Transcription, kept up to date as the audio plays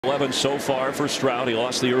11 so far for Stroud. He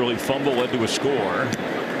lost the early fumble, led to a score.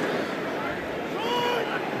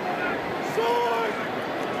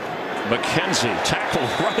 McKenzie tackled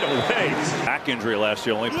right away. Back injury last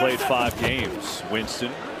year, only played 5 games.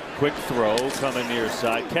 Winston, quick throw coming near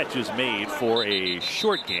side, catches made for a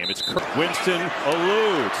short game. It's Winston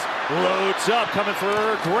eludes, loads up, coming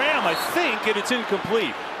for Graham, I think, and it's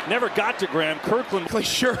incomplete. Never got to Graham. Kirkland.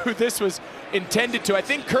 Sure who this was intended to. I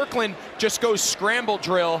think Kirkland just goes scramble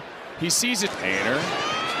drill. He sees it. Painter,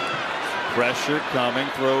 pressure coming,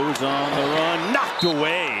 throws on the run, knocked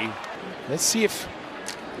away. Let's see if.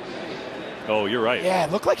 Oh, you're right. Yeah,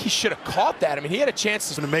 it looked like he should have caught that. I mean, he had a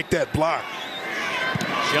chance to make that block.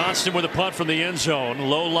 Johnston with a punt from the end zone.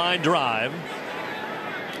 Low line drive.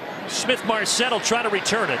 Smith-Marset will try to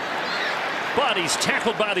return it, but he's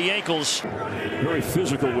tackled by the ankles. Very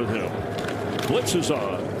physical with him. Blitz is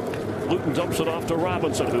on. Luton dumps it off to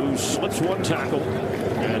Robinson, who slips one tackle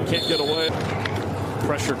and can't get away.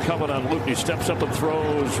 Pressure coming on Luton. He steps up and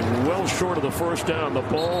throws well short of the first down. The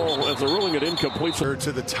ball, as they're ruling it incomplete.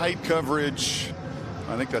 To the tight coverage.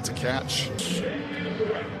 I think that's a catch.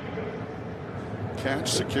 Catch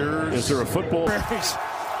secures. Is there a football?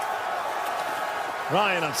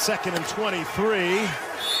 Ryan on 2nd and 23.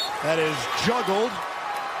 That is juggled.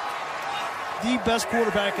 The best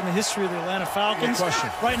quarterback in the history of the Atlanta Falcons. No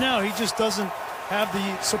question. Right now, he just doesn't have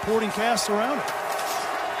the supporting cast around him.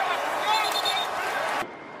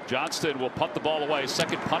 Johnston will punt the ball away.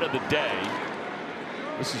 Second punt of the day.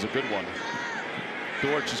 This is a good one.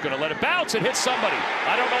 Dortch is going to let it bounce and hit somebody.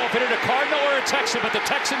 I don't know if it hit a Cardinal or a Texan, but the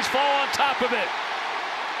Texans fall on top of it.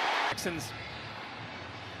 Texans.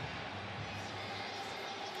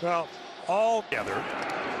 Well, all together.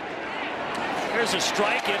 There's a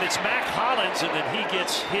strike, and it's Mac Hollins, and then he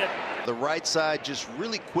gets hit. The right side just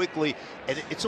really quickly, and it's